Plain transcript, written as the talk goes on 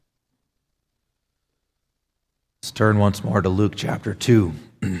Let's turn once more to Luke chapter 2.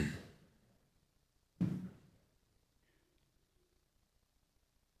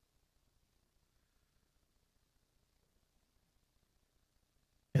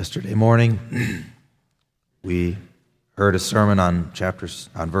 Yesterday morning, we heard a sermon on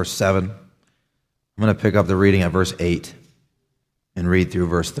verse 7. I'm going to pick up the reading at verse 8 and read through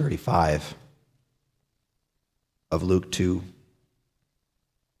verse 35 of Luke 2.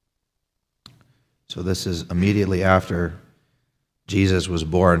 So this is immediately after Jesus was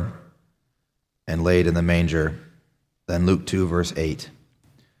born and laid in the manger. Then Luke 2, verse 8.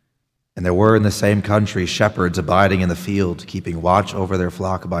 And there were in the same country shepherds abiding in the field, keeping watch over their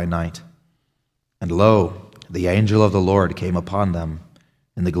flock by night. And lo, the angel of the Lord came upon them,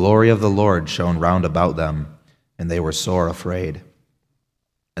 and the glory of the Lord shone round about them, and they were sore afraid.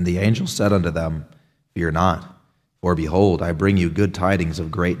 And the angel said unto them, Fear not. For behold, I bring you good tidings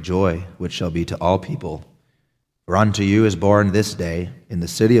of great joy, which shall be to all people. For unto you is born this day in the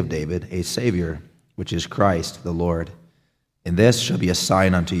city of David a Savior, which is Christ the Lord. And this shall be a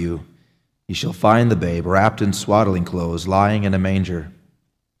sign unto you. Ye shall find the babe wrapped in swaddling clothes, lying in a manger.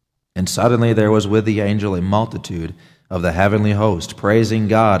 And suddenly there was with the angel a multitude of the heavenly host, praising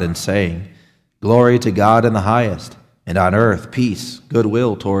God and saying, Glory to God in the highest, and on earth peace,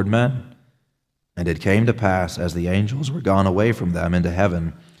 goodwill toward men. And it came to pass, as the angels were gone away from them into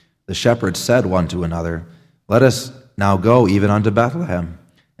heaven, the shepherds said one to another, Let us now go even unto Bethlehem,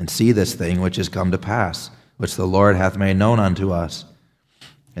 and see this thing which is come to pass, which the Lord hath made known unto us.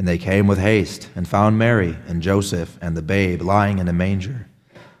 And they came with haste, and found Mary and Joseph and the babe lying in a manger.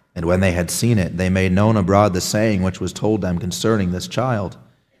 And when they had seen it, they made known abroad the saying which was told them concerning this child.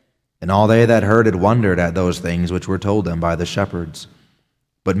 And all they that heard it wondered at those things which were told them by the shepherds.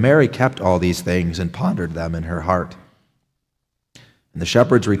 But Mary kept all these things and pondered them in her heart. And the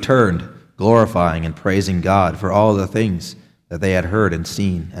shepherds returned, glorifying and praising God for all the things that they had heard and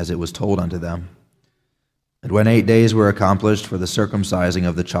seen, as it was told unto them. And when 8 days were accomplished for the circumcising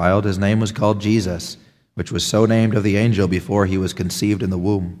of the child, his name was called Jesus, which was so named of the angel before he was conceived in the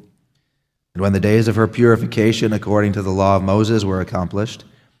womb. And when the days of her purification according to the law of Moses were accomplished,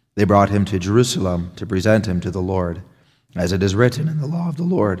 they brought him to Jerusalem to present him to the Lord, as it is written in the law of the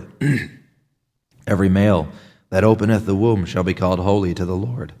Lord. Every male that openeth the womb shall be called holy to the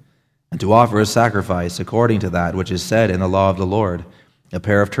Lord, and to offer a sacrifice according to that which is said in the law of the Lord, a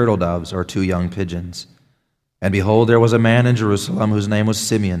pair of turtle doves or 2 young pigeons. And behold, there was a man in Jerusalem whose name was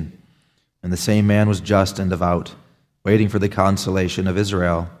Simeon, and the same man was just and devout, waiting for the consolation of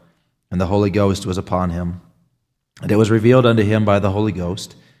Israel, and the Holy Ghost was upon him. And it was revealed unto him by the Holy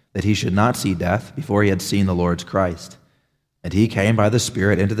Ghost that he should not see death before he had seen the Lord's Christ. And he came by the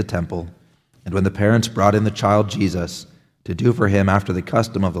Spirit into the temple. And when the parents brought in the child Jesus to do for him after the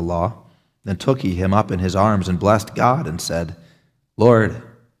custom of the law, then took he him up in his arms and blessed God and said, Lord,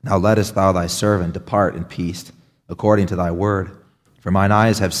 now lettest thou thy servant depart in peace, according to thy word. For mine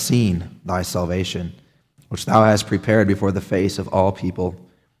eyes have seen thy salvation, which thou hast prepared before the face of all people,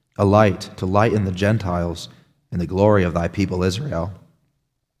 a light to lighten the Gentiles and the glory of thy people Israel.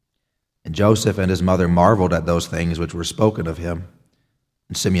 And Joseph and his mother marveled at those things which were spoken of him.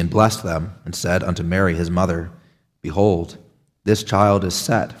 And Simeon blessed them, and said unto Mary his mother, Behold, this child is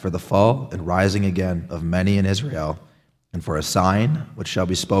set for the fall and rising again of many in Israel, and for a sign which shall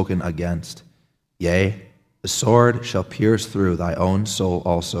be spoken against. Yea, the sword shall pierce through thy own soul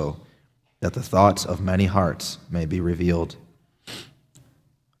also, that the thoughts of many hearts may be revealed.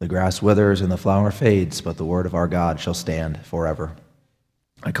 The grass withers and the flower fades, but the word of our God shall stand forever.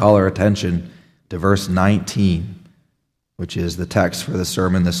 I call our attention to verse 19, which is the text for the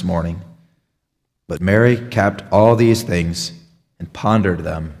sermon this morning. But Mary kept all these things and pondered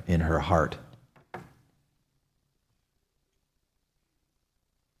them in her heart.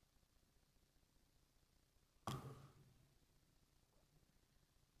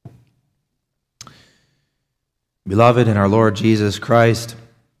 Beloved in our Lord Jesus Christ,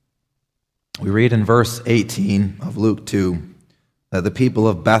 we read in verse 18 of Luke 2, that the people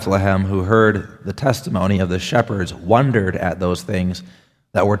of Bethlehem who heard the testimony of the shepherds wondered at those things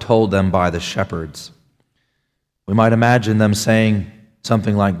that were told them by the shepherds. We might imagine them saying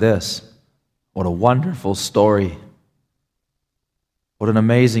something like this, What a wonderful story. What an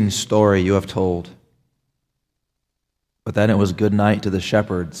amazing story you have told. But then it was good night to the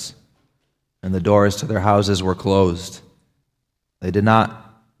shepherds, and the doors to their houses were closed. They did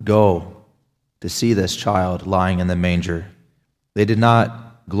not go to see this child lying in the manger. They did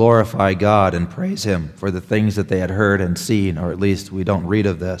not glorify God and praise him for the things that they had heard and seen, or at least we don't read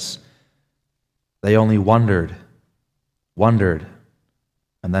of this. They only wondered,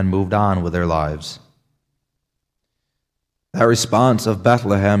 and then moved on with their lives. That response of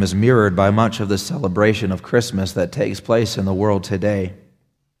Bethlehem is mirrored by much of the celebration of Christmas that takes place in the world today.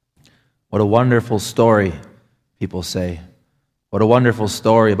 What a wonderful story, people say. What a wonderful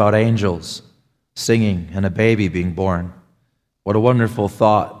story about angels singing and a baby being born. What a wonderful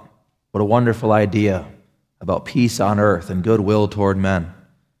thought. What a wonderful idea about peace on earth and goodwill toward men.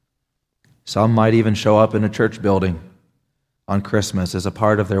 Some might even show up in a church building on Christmas as a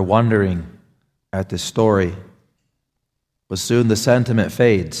part of their wondering at this story. But soon the sentiment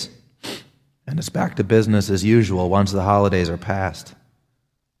fades, and it's back to business as usual once the holidays are past.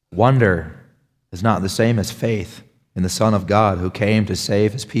 Wonder is not the same as faith in the Son of God who came to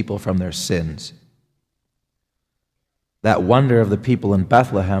save his people from their sins. That wonder of the people in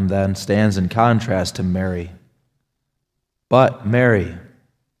Bethlehem then stands in contrast to Mary. But Mary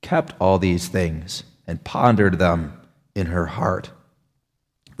kept all these things and pondered them in her heart.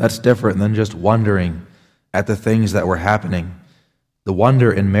 That's different than just wondering at the things that were happening. The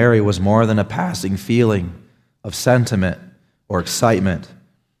wonder in Mary was more than a passing feeling of sentiment or excitement.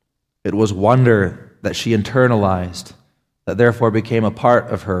 It was wonder that she internalized, that therefore became a part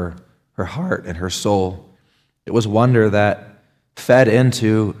of her heart and her soul. It was wonder that fed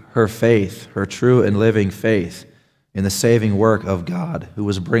into her faith, her true and living faith in the saving work of God who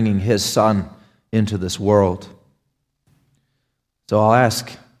was bringing his Son into this world. So I'll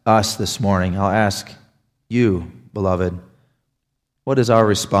ask us this morning, I'll ask you, beloved, what is our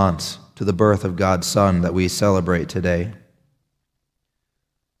response to the birth of God's Son that we celebrate today?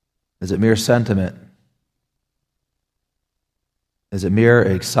 Is it mere sentiment? Is it mere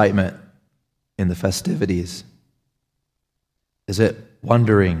excitement in the festivities? Is it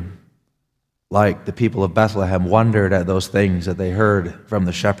wondering like the people of Bethlehem wondered at those things that they heard from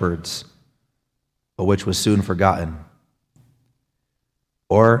the shepherds, but which was soon forgotten?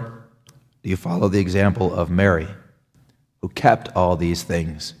 Or do you follow the example of Mary, who kept all these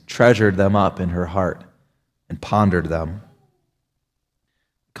things, treasured them up in her heart, and pondered them?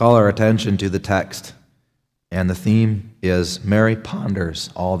 Call our attention to the text, and the theme is Mary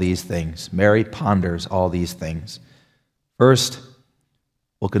ponders all these things. Mary ponders all these things. First,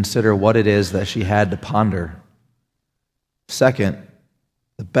 we'll consider what it is that she had to ponder. Second,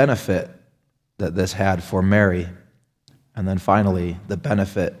 the benefit that this had for Mary. And then finally, the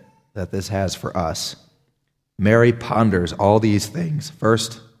benefit that this has for us. Mary ponders all these things.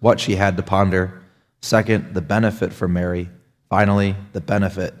 First, what she had to ponder. Second, the benefit for Mary. Finally, the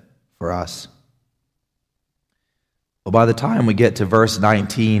benefit for us. Well, by the time we get to verse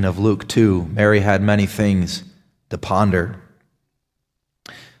 19 of Luke 2, Mary had many things to ponder.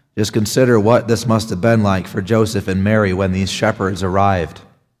 Just consider what this must have been like for Joseph and Mary when these shepherds arrived.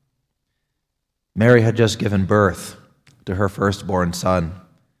 Mary had just given birth to her firstborn son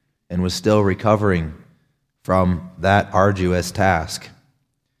and was still recovering from that arduous task.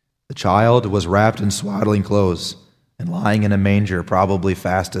 The child was wrapped in swaddling clothes and lying in a manger, probably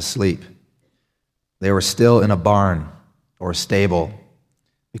fast asleep. They were still in a barn or stable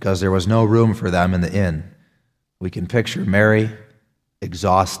because there was no room for them in the inn. We can picture Mary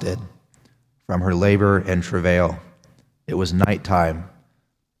exhausted from her labor and travail. It was nighttime.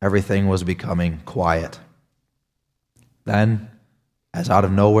 Everything was becoming quiet. Then, as out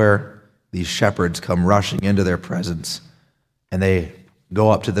of nowhere, these shepherds come rushing into their presence, and they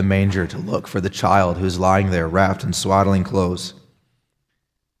go up to the manger to look for the child who's lying there wrapped in swaddling clothes.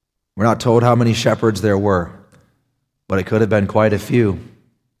 We're not told how many shepherds there were, but it could have been quite a few.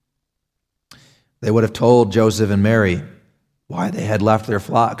 They would have told Joseph and Mary why they had left their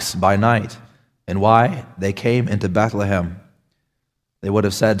flocks by night and why they came into Bethlehem. They would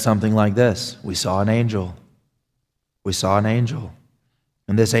have said something like this: "We saw an angel. We saw an angel.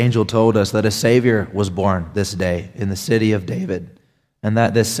 And this angel told us that a Savior was born this day in the city of David, and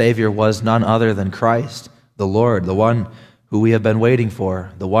that this Savior was none other than Christ, the Lord, the one who we have been waiting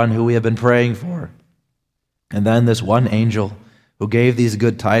for, the one who we have been praying for." And then this one angel who gave these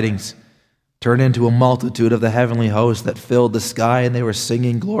good tidings turned into a multitude of the heavenly host that filled the sky, and they were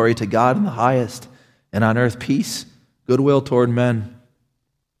singing glory to God in the highest, and on earth peace, goodwill toward men.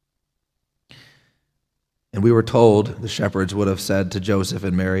 And we were told, the shepherds would have said to Joseph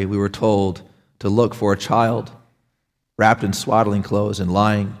and Mary, we were told to look for a child wrapped in swaddling clothes and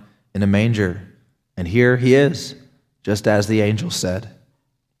lying in a manger. And here he is, just as the angel said.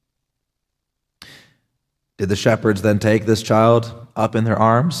 Did the shepherds then take this child up in their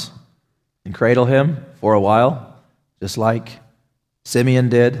arms and cradle him for a while, just like Simeon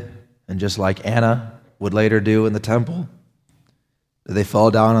did and just like Anna would later do in the temple? Did they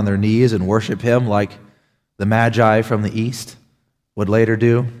fall down on their knees and worship him like the Magi from the east would later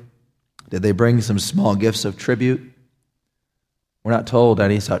do? Did they bring some small gifts of tribute? We're not told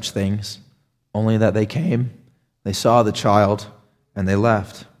any such things, only that they came, they saw the child, and they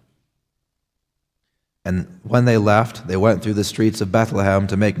left. And when they left, they went through the streets of Bethlehem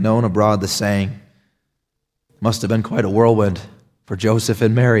to make known abroad the saying. Must have been quite a whirlwind for Joseph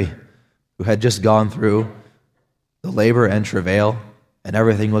and Mary, who had just gone through the labor and travail, and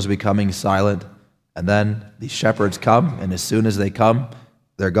everything was becoming silent. And then these shepherds come, and as soon as they come,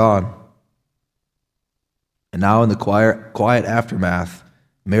 they're gone. And now in the quiet aftermath,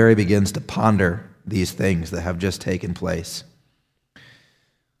 Mary begins to ponder these things that have just taken place.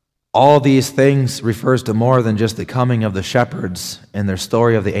 All these things refers to more than just the coming of the shepherds and their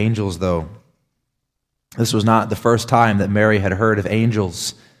story of the angels, though. This was not the first time that Mary had heard of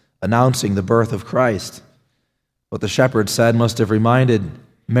angels announcing the birth of Christ. What the shepherds said must have reminded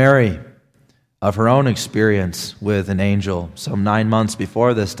Mary of her own experience with an angel some 9 months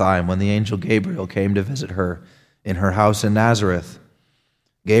before this time, when the angel Gabriel came to visit her in her house in Nazareth.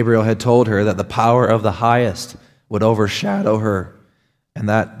 Gabriel had told her that the power of the highest would overshadow her, and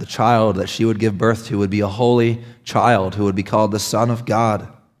that the child that she would give birth to would be a holy child who would be called the Son of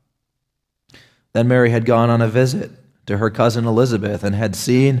God. Then Mary had gone on a visit to her cousin Elizabeth and had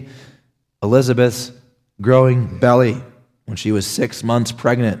seen Elizabeth's growing belly when she was 6 months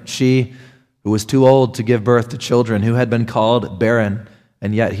pregnant. She, who was too old to give birth to children, who had been called barren,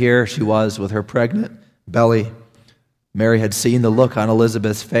 and yet here she was with her pregnant belly. Mary had seen the look on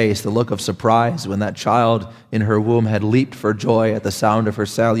Elizabeth's face, the look of surprise when that child in her womb had leaped for joy at the sound of her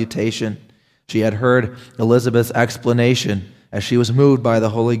salutation. She had heard Elizabeth's explanation as she was moved by the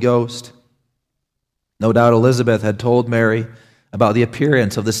Holy Ghost. No doubt Elizabeth had told Mary about the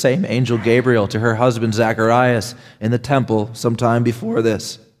appearance of the same angel Gabriel to her husband Zacharias in the temple sometime before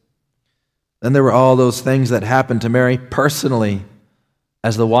this. Then there were all those things that happened to Mary personally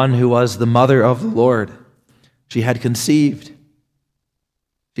as the one who was the mother of the Lord. She had conceived.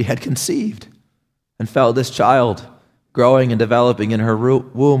 She had conceived and felt this child growing and developing in her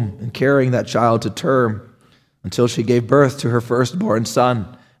womb and carrying that child to term until she gave birth to her firstborn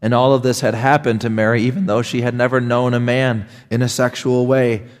son. And all of this had happened to Mary even though she had never known a man in a sexual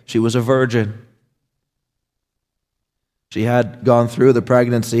way. She was a virgin. She had gone through the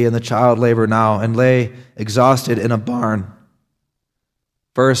pregnancy and the child labor now and lay exhausted in a barn.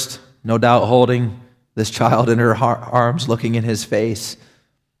 First, no doubt holding this child in her arms, looking in his face,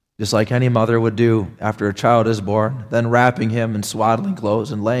 just like any mother would do after a child is born, then wrapping him in swaddling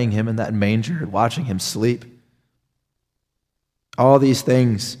clothes and laying him in that manger and watching him sleep. All these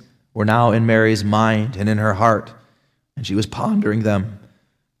things were now in Mary's mind and in her heart, and she was pondering them.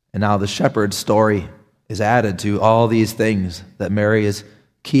 And now the shepherd's story is added to all these things that Mary is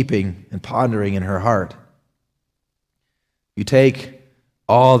keeping and pondering in her heart. You take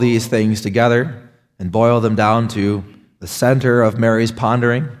all these things together and boil them down to the center of Mary's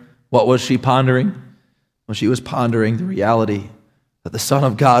pondering. What was she pondering? Well, she was pondering the reality that the Son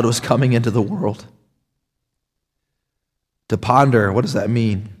of God was coming into the world. To ponder, what does that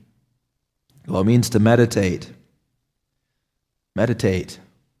mean? Well, it means to meditate. Meditate.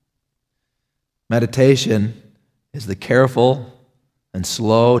 Meditation is the careful and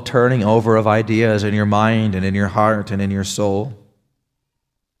slow turning over of ideas in your mind and in your heart and in your soul.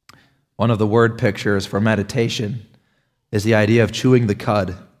 One of the word pictures for meditation is the idea of chewing the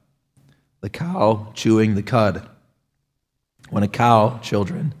cud. The cow chewing the cud. When a cow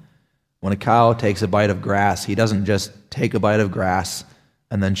takes a bite of grass, he doesn't just take a bite of grass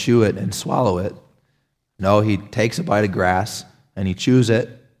and then chew it and swallow it. No, he takes a bite of grass and he chews it,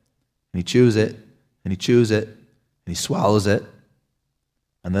 and he chews it, and he chews it, and he swallows it,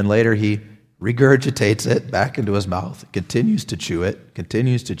 and then later he regurgitates it back into his mouth, continues to chew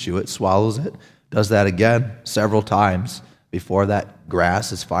it, swallows it, does that again several times before that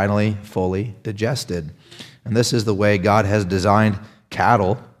grass is finally fully digested. And this is the way God has designed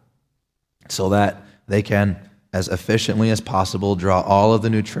cattle so that they can, as efficiently as possible, draw all of the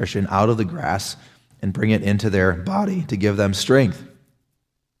nutrition out of the grass and bring it into their body to give them strength.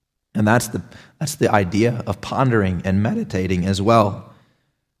 And that's the idea of pondering and meditating as well.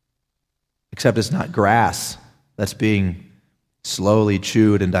 Except it's not grass that's being slowly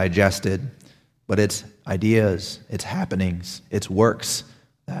chewed and digested, but it's ideas, it's happenings, it's works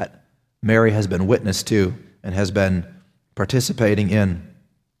that Mary has been witness to and has been participating in.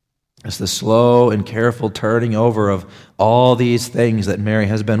 It's the slow and careful turning over of all these things that Mary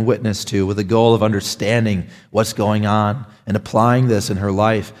has been witness to with the goal of understanding what's going on and applying this in her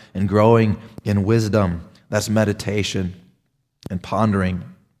life and growing in wisdom. That's meditation and pondering.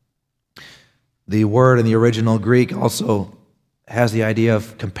 The word in the original Greek also has the idea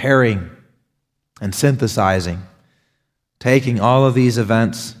of comparing and synthesizing. taking all of these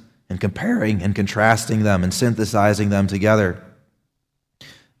events and comparing and contrasting them and synthesizing them together.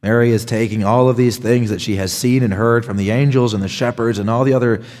 Mary is taking all of these things that she has seen and heard from the angels and the shepherds and all the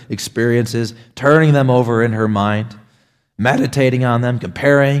other experiences, turning them over in her mind, meditating on them,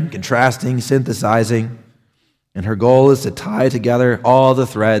 comparing, contrasting, synthesizing. And her goal is to tie together all the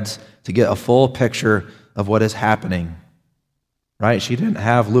threads to get a full picture of what is happening. Right? She didn't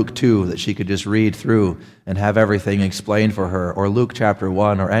have Luke 2 that she could just read through and have everything explained for her, or Luke chapter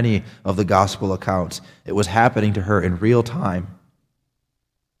 1, or any of the gospel accounts. It was happening to her in real time.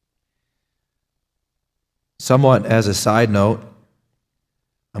 Somewhat as a side note,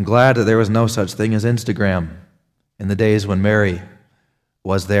 I'm glad that there was no such thing as Instagram in the days when Mary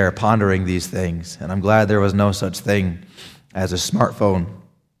was there pondering these things. And I'm glad there was no such thing as a smartphone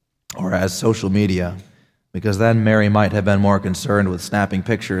or as social media, because then Mary might have been more concerned with snapping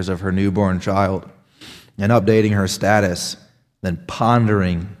pictures of her newborn child and updating her status than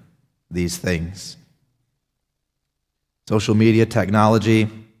pondering these things. Social media technology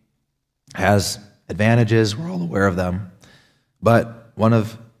has advantages, we're all aware of them, but one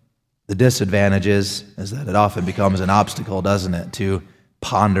of the disadvantages is that it often becomes an obstacle, doesn't it, to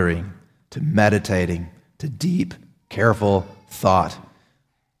pondering, to meditating, to deep, careful thought,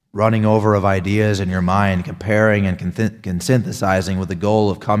 running over of ideas in your mind, comparing and synthesizing with the goal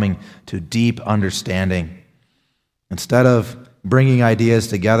of coming to deep understanding. Instead of bringing ideas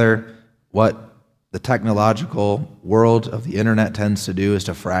together, what the technological world of the internet tends to do is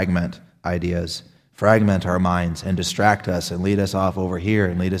to fragment ideas, fragment our minds and distract us and lead us off over here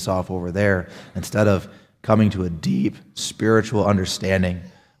and lead us off over there, instead of coming to a deep spiritual understanding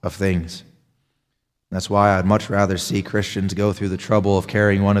of things. That's why I'd much rather see Christians go through the trouble of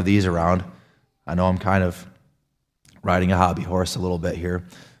carrying one of these around. I know I'm kind of riding a hobby horse a little bit here,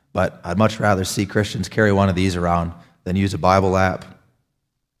 but I'd much rather see Christians carry one of these around than use a Bible app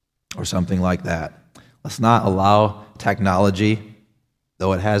or something like that. Let's not allow technology,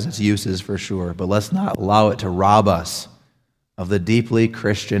 though it has its uses for sure, but let's not allow it to rob us of the deeply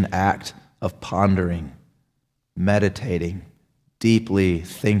Christian act of pondering, meditating, deeply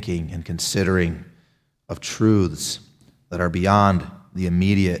thinking and considering of truths that are beyond the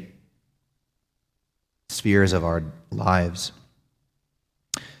immediate spheres of our lives.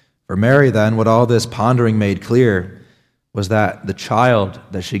 For Mary, then, what all this pondering made clear was that the child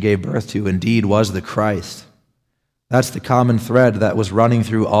that she gave birth to indeed was the Christ. That's the common thread that was running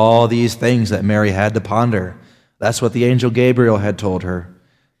through all these things that Mary had to ponder. That's what the angel Gabriel had told her.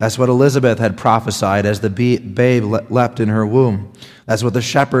 That's what Elizabeth had prophesied as the babe leapt in her womb. That's what the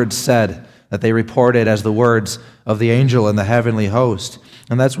shepherds said, that they reported as the words of the angel in the heavenly host.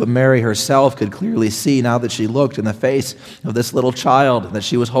 And that's what Mary herself could clearly see now that she looked in the face of this little child that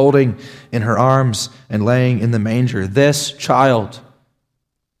she was holding in her arms and laying in the manger. This child,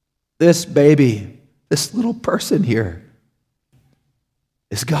 this baby, this little person here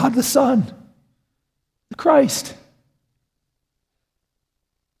is God the Son, the Christ.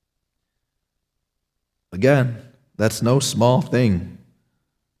 Again, that's no small thing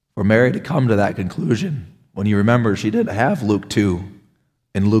for Mary to come to that conclusion when you remember she didn't have Luke 2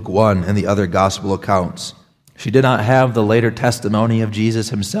 and Luke 1 and the other gospel accounts. She did not have the later testimony of Jesus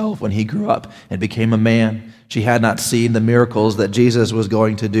himself when he grew up and became a man. She had not seen the miracles that Jesus was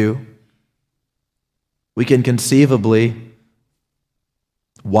going to do. We can conceivably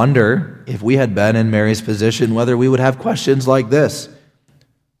wonder, if we had been in Mary's position, whether we would have questions like this.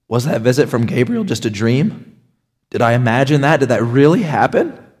 Was that visit from Gabriel just a dream? Did I imagine that? Did that really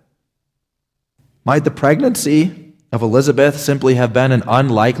happen? Might the pregnancy of Elizabeth simply have been an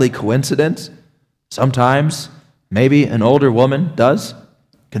unlikely coincidence? Sometimes, maybe an older woman does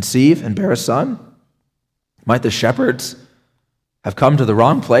conceive and bear a son. Might the shepherds have come to the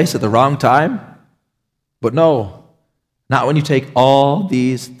wrong place at the wrong time? But no, not when you take all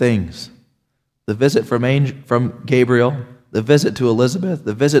these things. The visit from Gabriel, the visit to Elizabeth,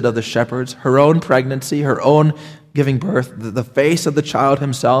 the visit of the shepherds, her own pregnancy, her own giving birth, the face of the child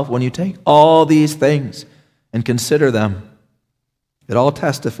himself. When you take all these things and consider them, it all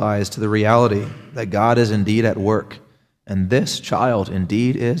testifies to the reality that God is indeed at work, and this child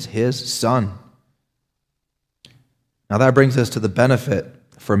indeed is his son. Now that brings us to the benefit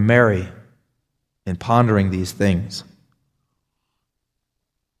for Mary in pondering these things.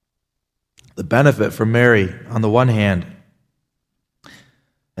 The benefit for Mary, on the one hand,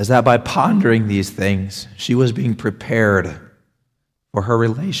 is that by pondering these things, she was being prepared for her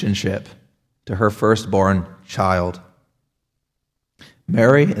relationship to her firstborn child.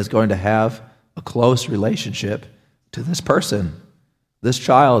 Mary is going to have a close relationship to this person, this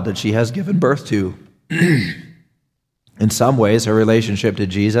child that she has given birth to. And In some ways, her relationship to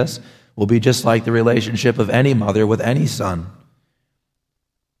Jesus will be just like the relationship of any mother with any son.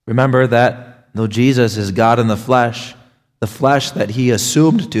 Remember that though Jesus is God in the flesh that he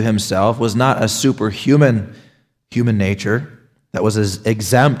assumed to himself was not a superhuman human nature that was as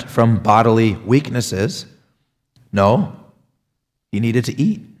exempt from bodily weaknesses. No, he needed to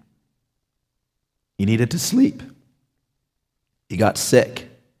eat. He needed to sleep. He got sick.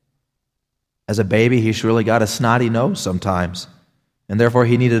 As a baby, he surely got a snotty nose sometimes, and therefore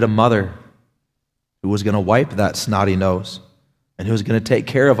he needed a mother who was going to wipe that snotty nose and who was going to take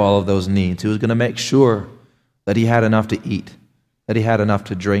care of all of those needs, who was going to make sure that he had enough to eat, that he had enough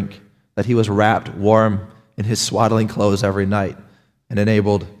to drink, that he was wrapped warm in his swaddling clothes every night and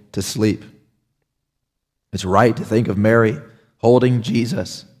enabled to sleep. It's right to think of Mary holding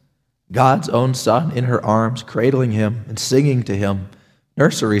Jesus, God's own son, in her arms, cradling him and singing to him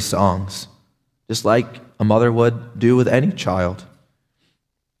nursery songs, just like a mother would do with any child.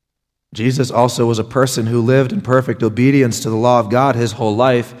 Jesus also was a person who lived in perfect obedience to the law of God his whole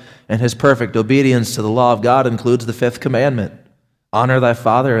life, and his perfect obedience to the law of God includes the fifth commandment: honor thy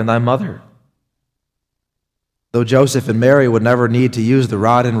father and thy mother. Though Joseph and Mary would never need to use the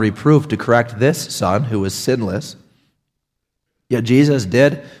rod and reproof to correct this son who was sinless, yet Jesus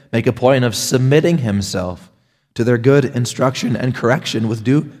did make a point of submitting himself to their good instruction and correction with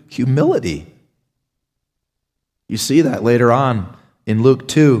due humility. You see that later on in Luke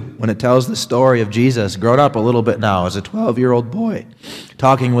 2, when it tells the story of Jesus, grown up a little bit now as a 12-year-old boy,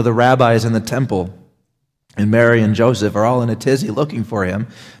 talking with the rabbis in the temple. And Mary and Joseph are all in a tizzy looking for him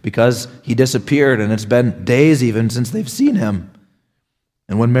because he disappeared, and it's been days even since they've seen him.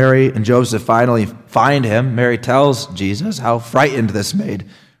 And when Mary and Joseph finally find him, Mary tells Jesus how frightened this made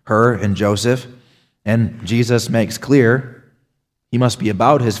her and Joseph. And Jesus makes clear he must be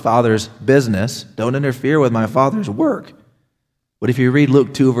about his Father's business. Don't interfere with my Father's work. But if you read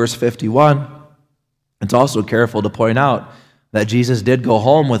Luke 2, verse 51, it's also careful to point out that Jesus did go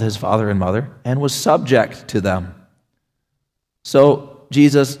home with his father and mother and was subject to them. So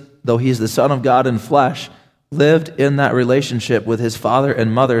Jesus, though he's the Son of God in flesh, lived in that relationship with his father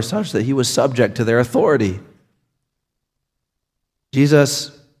and mother such that he was subject to their authority.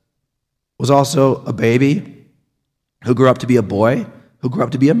 Jesus was also a baby who grew up to be a boy, who grew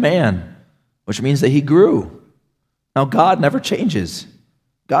up to be a man, which means that he grew. Now, God never changes.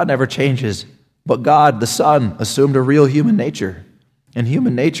 God never changes. But God, the Son, assumed a real human nature. And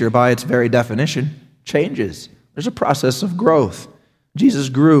human nature, by its very definition, changes. There's a process of growth. Jesus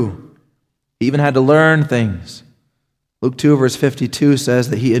grew. He even had to learn things. Luke 2, verse 52 says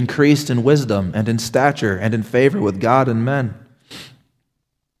that he increased in wisdom and in stature and in favor with God and men.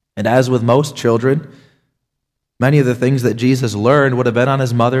 And as with most children, many of the things that Jesus learned would have been on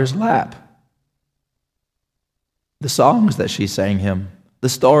his mother's lap. The songs that she sang him, the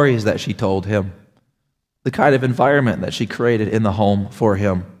stories that she told him, the kind of environment that she created in the home for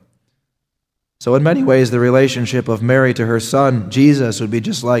him. So in many ways, the relationship of Mary to her son, Jesus, would be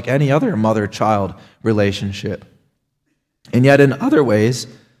just like any other mother-child relationship. And yet in other ways,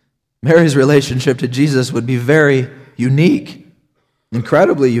 Mary's relationship to Jesus would be very unique,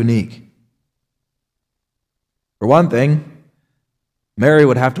 incredibly unique. For one thing, Mary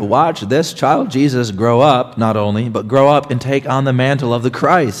would have to watch this child Jesus grow up, not only, but grow up and take on the mantle of the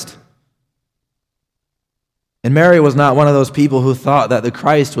Christ. And Mary was not one of those people who thought that the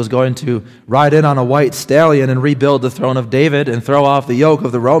Christ was going to ride in on a white stallion and rebuild the throne of David and throw off the yoke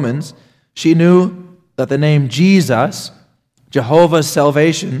of the Romans. She knew that the name Jesus, Jehovah's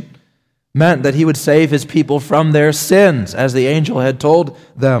salvation, meant that he would save his people from their sins, as the angel had told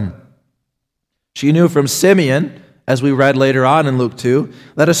them. She knew from Simeon, as we read later on in Luke 2,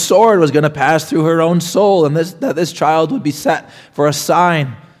 that a sword was going to pass through her own soul, and that this child would be set for a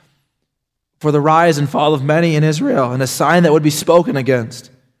sign for the rise and fall of many in Israel, and a sign that would be spoken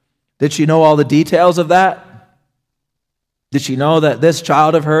against. Did she know all the details of that? Did she know that this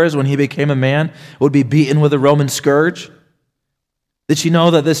child of hers, when he became a man, would be beaten with a Roman scourge? Did she know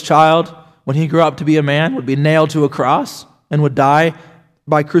that this child, when he grew up to be a man, would be nailed to a cross and would die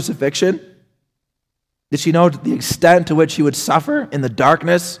by crucifixion? Did she know the extent to which he would suffer in the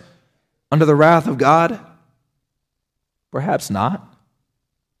darkness under the wrath of God? Perhaps not.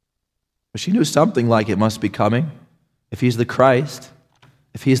 But she knew something like it must be coming. If he's the Christ,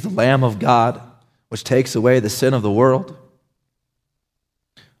 if he's the Lamb of God, which takes away the sin of the world.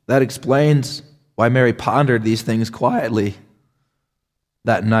 That explains why Mary pondered these things quietly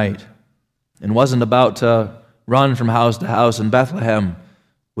that night and wasn't about to run from house to house in Bethlehem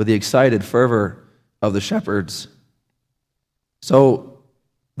with the excited fervor of the shepherds. So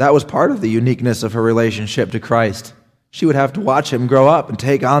that was part of the uniqueness of her relationship to Christ. she would have to watch him grow up and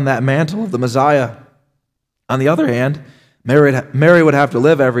take on that mantle of the Messiah. On the other hand, Mary would have to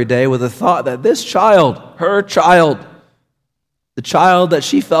live every day with the thought that this child, her child, the child that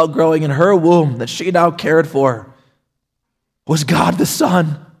she felt growing in her womb, that she now cared for, was God the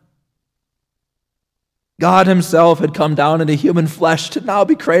Son. God himself had come down into human flesh to now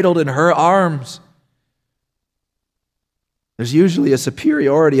be cradled in her arms. There's usually a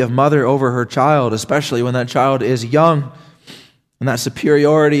superiority of mother over her child, especially when that child is young. And that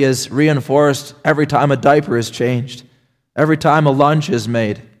superiority is reinforced every time a diaper is changed, every time a lunch is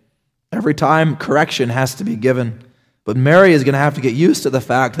made, every time correction has to be given. But Mary is going to have to get used to the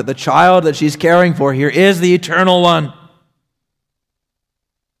fact that the child that she's caring for here is the eternal one.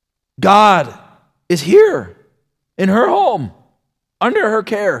 God is here in her home, under her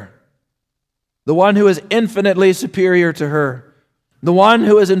care. The one who is infinitely superior to her. The one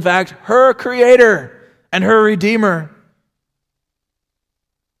who is in fact her creator and her redeemer.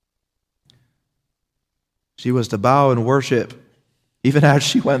 She was to bow and worship even as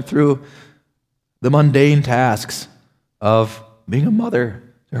she went through the mundane tasks of being a mother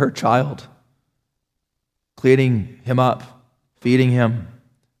to her child. Cleaning him up, feeding him,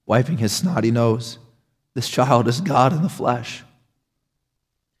 wiping his snotty nose. This child is God in the flesh.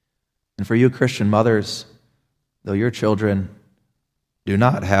 And for you Christian mothers, though your children do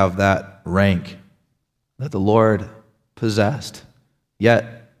not have that rank that the Lord possessed,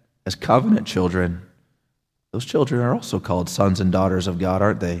 yet as covenant children, those children are also called sons and daughters of God,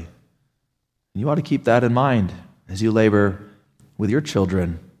 aren't they? And you ought to keep that in mind as you labor with your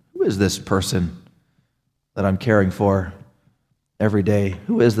children. Who is this person that I'm caring for every day?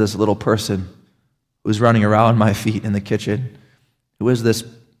 Who is this little person who's running around my feet in the kitchen? Who is this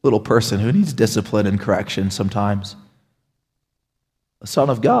little person who needs discipline and correction sometimes? A son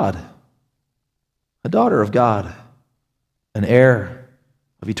of God, a daughter of God, an heir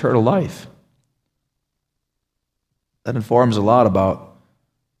of eternal life. That informs a lot about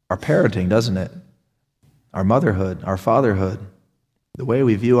our parenting, doesn't it? Our motherhood, our fatherhood, the way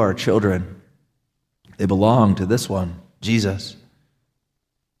we view our children. They belong to this one, Jesus.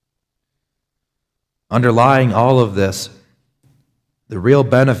 Underlying all of this, the real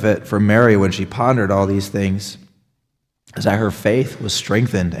benefit for Mary when she pondered all these things is that her faith was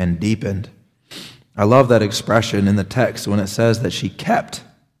strengthened and deepened. I love that expression in the text when it says that she kept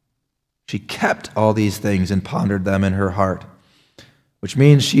all these things and pondered them in her heart, which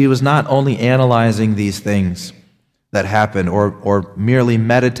means she was not only analyzing these things that happened or merely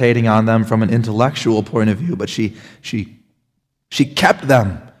meditating on them from an intellectual point of view, but she kept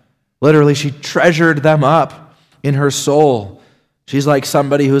them. Literally, she treasured them up in her soul. She's like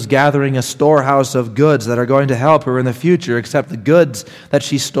somebody who's gathering a storehouse of goods that are going to help her in the future, except the goods that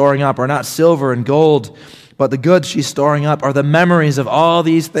she's storing up are not silver and gold, but the goods she's storing up are the memories of all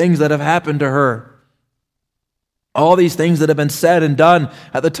these things that have happened to her. All these things that have been said and done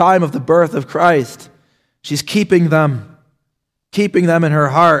at the time of the birth of Christ. She's keeping them in her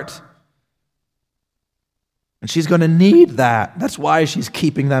heart. And she's going to need that. That's why she's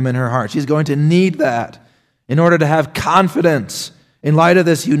keeping them in her heart. She's going to need that in order to have confidence in light of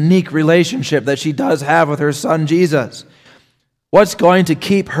this unique relationship that she does have with her son Jesus. What's going to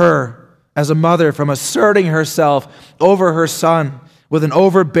keep her as a mother from asserting herself over her son with an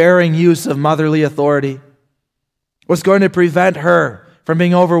overbearing use of motherly authority? What's going to prevent her from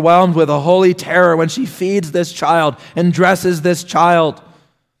being overwhelmed with a holy terror when she feeds this child and dresses this child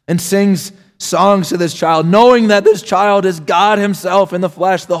and sings songs to this child, knowing that this child is God himself in the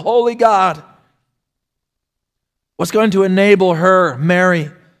flesh, the holy God? What's going to enable her,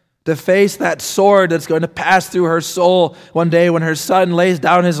 Mary, to face that sword that's going to pass through her soul one day when her son lays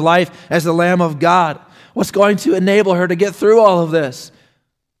down his life as the Lamb of God? What's going to enable her to get through all of this?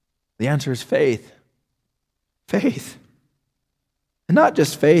 The answer is faith. Faith. And not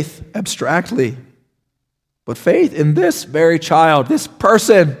just faith abstractly, but faith in this very child, this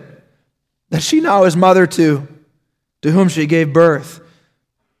person that she now is mother to whom she gave birth.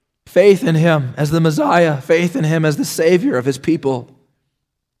 Faith in him as the Messiah, faith in him as the Savior of his people.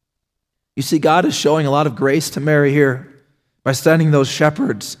 You see, God is showing a lot of grace to Mary here by sending those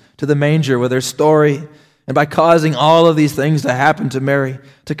shepherds to the manger with their story and by causing all of these things to happen to Mary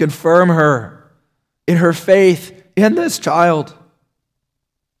to confirm her in her faith in this child.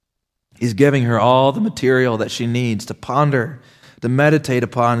 He's giving her all the material that she needs to ponder, to meditate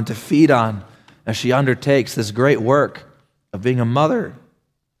upon, and to feed on as she undertakes this great work of being a mother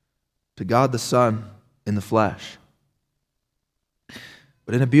to God the Son in the flesh.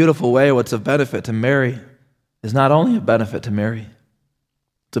 But in a beautiful way, what's of benefit to Mary is not only a benefit to Mary,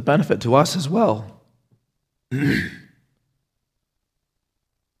 it's a benefit to us as well.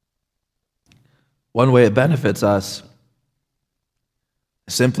 One way it benefits us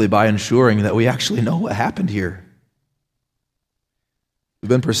is simply by ensuring that we actually know what happened here. We've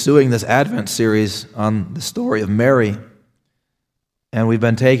been pursuing this Advent series on the story of Mary, and we've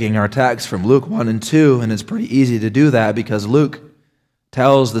been taking our text from Luke 1 and 2, and it's pretty easy to do that because Luke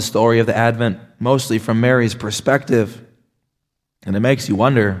tells the story of the Advent mostly from Mary's perspective, and it makes you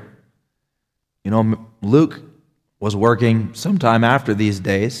wonder, Luke was working sometime after these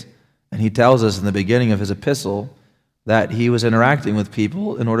days, and he tells us in the beginning of his epistle that he was interacting with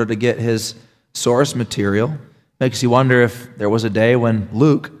people in order to get his source material. Makes you wonder if there was a day when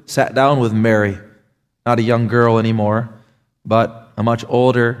Luke sat down with Mary, not a young girl anymore, but a much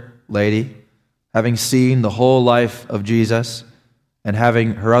older lady, having seen the whole life of Jesus and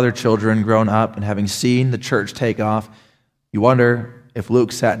having her other children grown up and having seen the church take off. You wonder if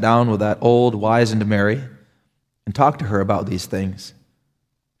Luke sat down with that old, wizened Mary and talked to her about these things.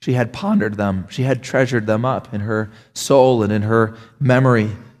 She had pondered them. She had treasured them up in her soul and in her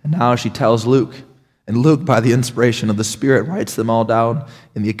memory. And now she tells Luke. And Luke, by the inspiration of the Spirit, writes them all down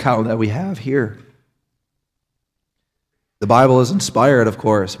in the account that we have here. The Bible is inspired, of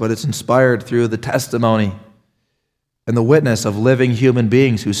course, but it's inspired through the testimony and the witness of living human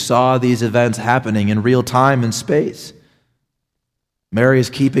beings who saw these events happening in real time and space. Mary is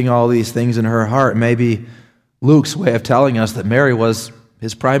keeping all these things in her heart. Maybe Luke's way of telling us that Mary was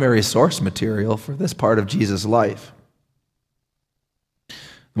his primary source material for this part of Jesus' life. The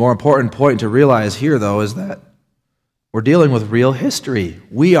more important point to realize here, though, is that we're dealing with real history.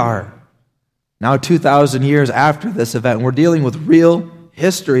 We are. Now 2,000 years after this event, we're dealing with real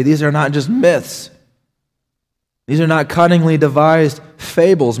history. These are not just myths. These are not cunningly devised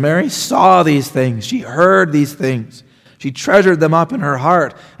fables. Mary saw these things. She heard these things. She treasured them up in her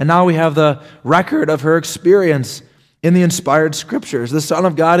heart. And now we have the record of her experience in the inspired Scriptures. The Son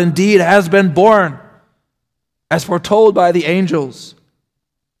of God indeed has been born, as foretold by the angels,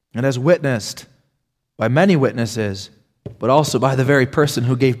 and as witnessed by many witnesses, but also by the very person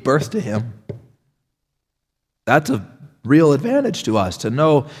who gave birth to him. That's a real advantage to us, to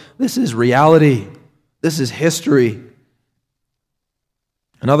know this is reality. This is history.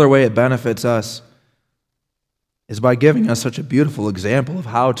 Another way it benefits us is by giving us such a beautiful example of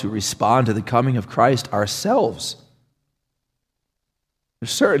how to respond to the coming of Christ ourselves.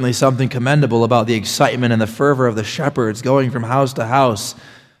 There's certainly something commendable about the excitement and the fervor of the shepherds going from house to house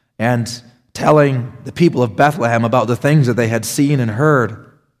and telling the people of Bethlehem about the things that they had seen and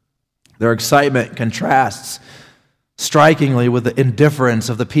heard. Their excitement contrasts strikingly with the indifference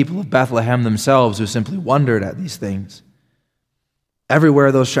of the people of Bethlehem themselves, who simply wondered at these things.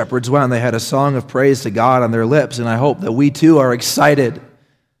 Everywhere those shepherds went, they had a song of praise to God on their lips, and I hope that we too are excited.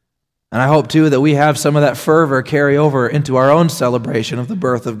 And I hope too that we have some of that fervor carry over into our own celebration of the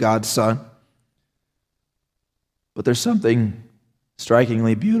birth of God's Son. But there's something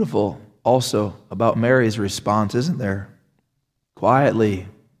strikingly beautiful also about Mary's response, isn't there? Quietly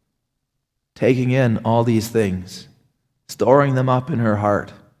taking in all these things, storing them up in her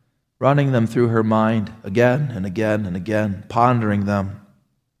heart, running them through her mind again and again and again, pondering them.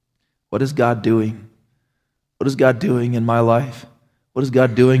 What is God doing? What is God doing in my life? What is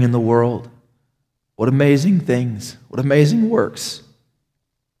God doing in the world? What amazing things, what amazing works.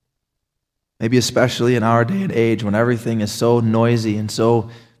 Maybe especially in our day and age when everything is so noisy and so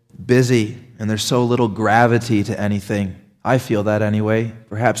busy and there's so little gravity to anything. I feel that anyway.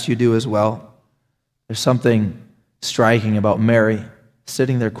 Perhaps you do as well. There's something striking about Mary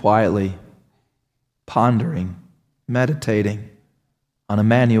sitting there quietly, pondering, meditating on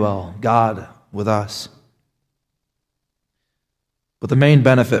Emmanuel, God with us. But the main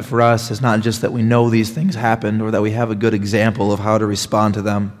benefit for us is not just that we know these things happened or that we have a good example of how to respond to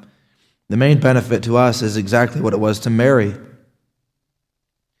them. The main benefit to us is exactly what it was to Mary.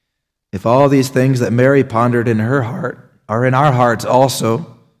 If all these things that Mary pondered in her heart are in our hearts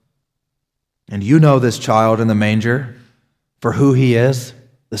also, and you know this child in the manger for who he is,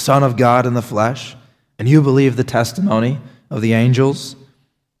 the Son of God in the flesh, and you believe the testimony of the angels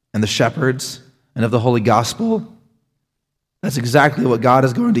and the shepherds and of the Holy Gospel, that's exactly what God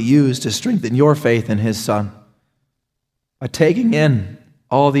is going to use to strengthen your faith in his Son. By taking in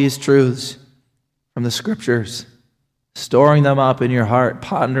all these truths from the Scriptures, storing them up in your heart,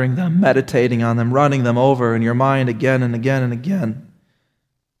 pondering them, meditating on them, running them over in your mind again and again and again.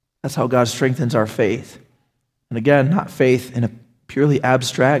 That's how God strengthens our faith. And again, not faith in a purely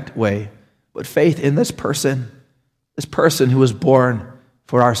abstract way, but faith in this person who was born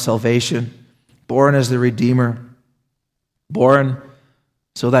for our salvation, born as the Redeemer, born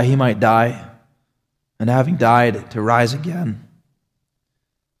so that he might die, and having died, to rise again.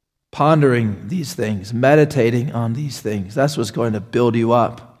 pondering these things, meditating on these things. That's what's going to build you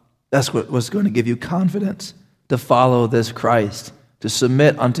up. That's what's going to give you confidence to follow this Christ, to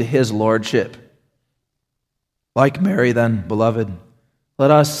submit unto his lordship. Like Mary then, beloved,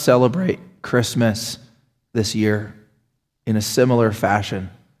 let us celebrate Christmas this year in a similar fashion,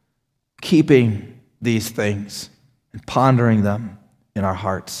 keeping these things and pondering them in our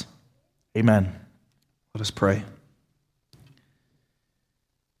hearts. Amen. Let us pray.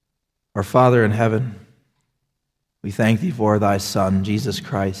 Our Father in heaven, we thank thee for thy Son, Jesus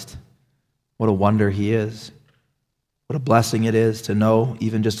Christ. What a wonder he is. What a blessing it is to know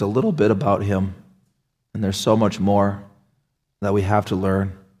even just a little bit about him. And there's so much more that we have to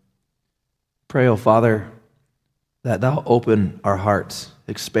learn. Pray, O Father, that thou open our hearts,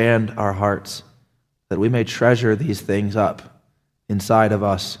 expand our hearts, that we may treasure these things up inside of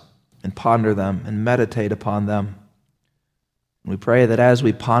us and ponder them and meditate upon them. And we pray that as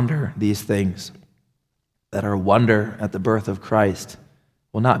we ponder these things, that our wonder at the birth of Christ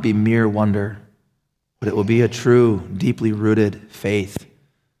will not be mere wonder, but it will be a true, deeply rooted faith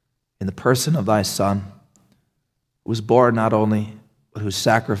in the person of thy Son, who was born not only, but who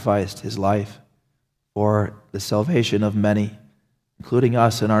sacrificed his life for the salvation of many, including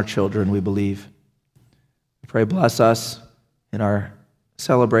us and our children, we believe. We pray, bless us in our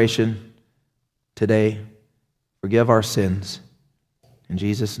celebration today. Forgive our sins. In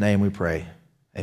Jesus' name we pray.